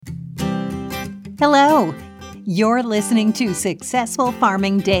Hello, you're listening to Successful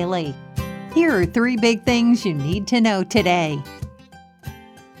Farming Daily. Here are 3 big things you need to know today.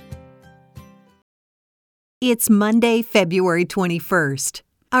 It's Monday, February 21st.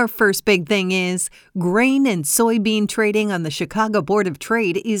 Our first big thing is grain and soybean trading on the Chicago Board of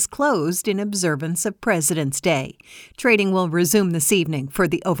Trade is closed in observance of President's Day. Trading will resume this evening for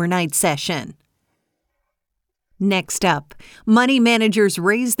the overnight session. Next up, money managers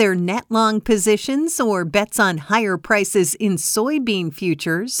raise their net long positions or bets on higher prices in soybean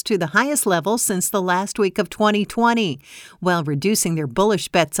futures to the highest level since the last week of 2020, while reducing their bullish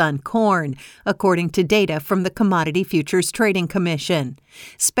bets on corn, according to data from the Commodity Futures Trading Commission.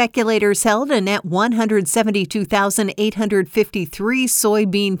 Speculators held a net 172,853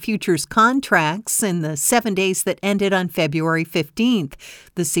 soybean futures contracts in the 7 days that ended on February 15th,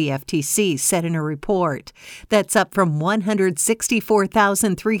 the CFTC said in a report. That's up from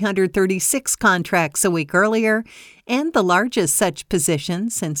 164,336 contracts a week earlier, and the largest such position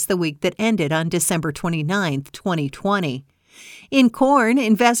since the week that ended on December 29, 2020. In corn,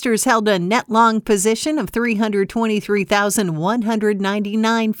 investors held a net long position of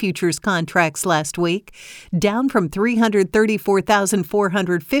 323,199 futures contracts last week, down from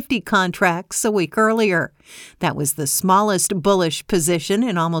 334,450 contracts a week earlier. That was the smallest bullish position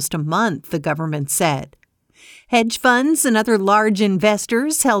in almost a month, the government said. Hedge funds and other large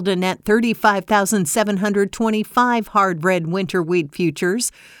investors held a net 35,725 hard red winter wheat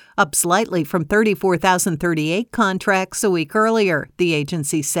futures, up slightly from 34,038 contracts a week earlier, the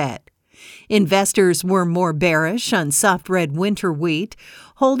agency said. Investors were more bearish on soft red winter wheat,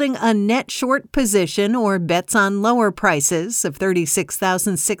 holding a net short position or bets on lower prices of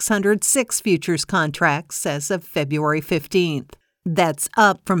 36,606 futures contracts as of February 15th. That's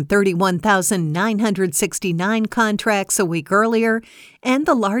up from 31,969 contracts a week earlier and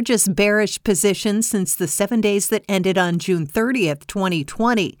the largest bearish position since the 7 days that ended on June 30th,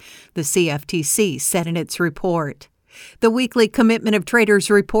 2020, the CFTC said in its report. The weekly Commitment of Traders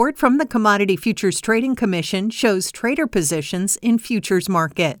report from the Commodity Futures Trading Commission shows trader positions in futures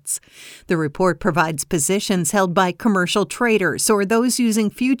markets. The report provides positions held by commercial traders or those using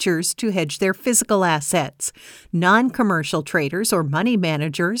futures to hedge their physical assets. Non-commercial traders or money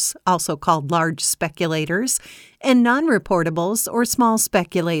managers, also called large speculators, and non-reportables or small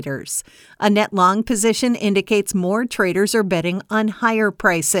speculators. A net long position indicates more traders are betting on higher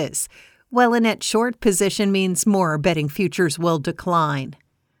prices, while a net short position means more betting futures will decline.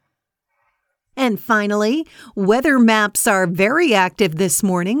 And finally, weather maps are very active this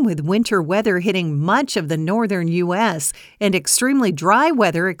morning with winter weather hitting much of the northern U.S. and extremely dry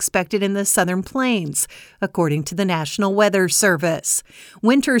weather expected in the southern plains, according to the National Weather Service.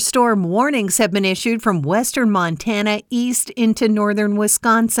 Winter storm warnings have been issued from western Montana east into northern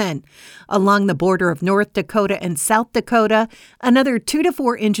Wisconsin. Along the border of North Dakota and South Dakota, another 2 to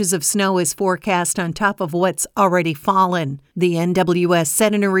 4 inches of snow is forecast on top of what's already fallen, the NWS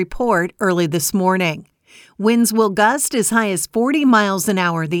said in a report early this morning. Winds will gust as high as 40 miles an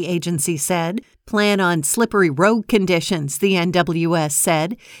hour, the agency said. Plan on slippery road conditions, the NWS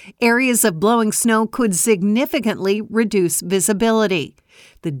said. Areas of blowing snow could significantly reduce visibility.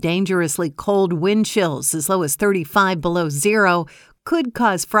 The dangerously cold wind chills, as low as 35 below zero, could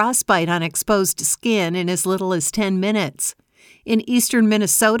cause frostbite on exposed skin in as little as 10 minutes. In eastern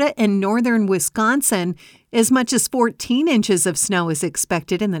Minnesota and northern Wisconsin, as much as 14 inches of snow is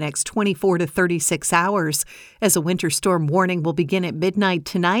expected in the next 24 to 36 hours, as a winter storm warning will begin at midnight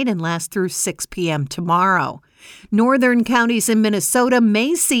tonight and last through 6 p.m. tomorrow. Northern counties in Minnesota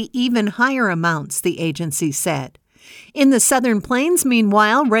may see even higher amounts, the agency said. In the southern plains,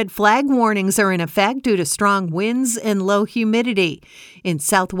 meanwhile, red flag warnings are in effect due to strong winds and low humidity. In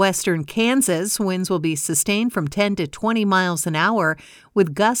southwestern Kansas, winds will be sustained from 10 to 20 miles an hour,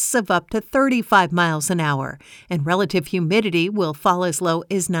 with gusts of up to 35 miles an hour, and relative humidity will fall as low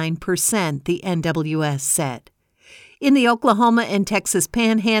as 9%, the NWS said. In the Oklahoma and Texas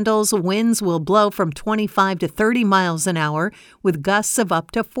panhandles, winds will blow from 25 to 30 miles an hour, with gusts of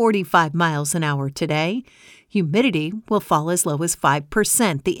up to 45 miles an hour today. Humidity will fall as low as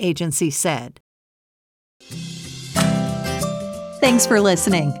 5%, the agency said. Thanks for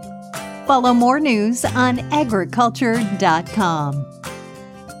listening. Follow more news on agriculture.com.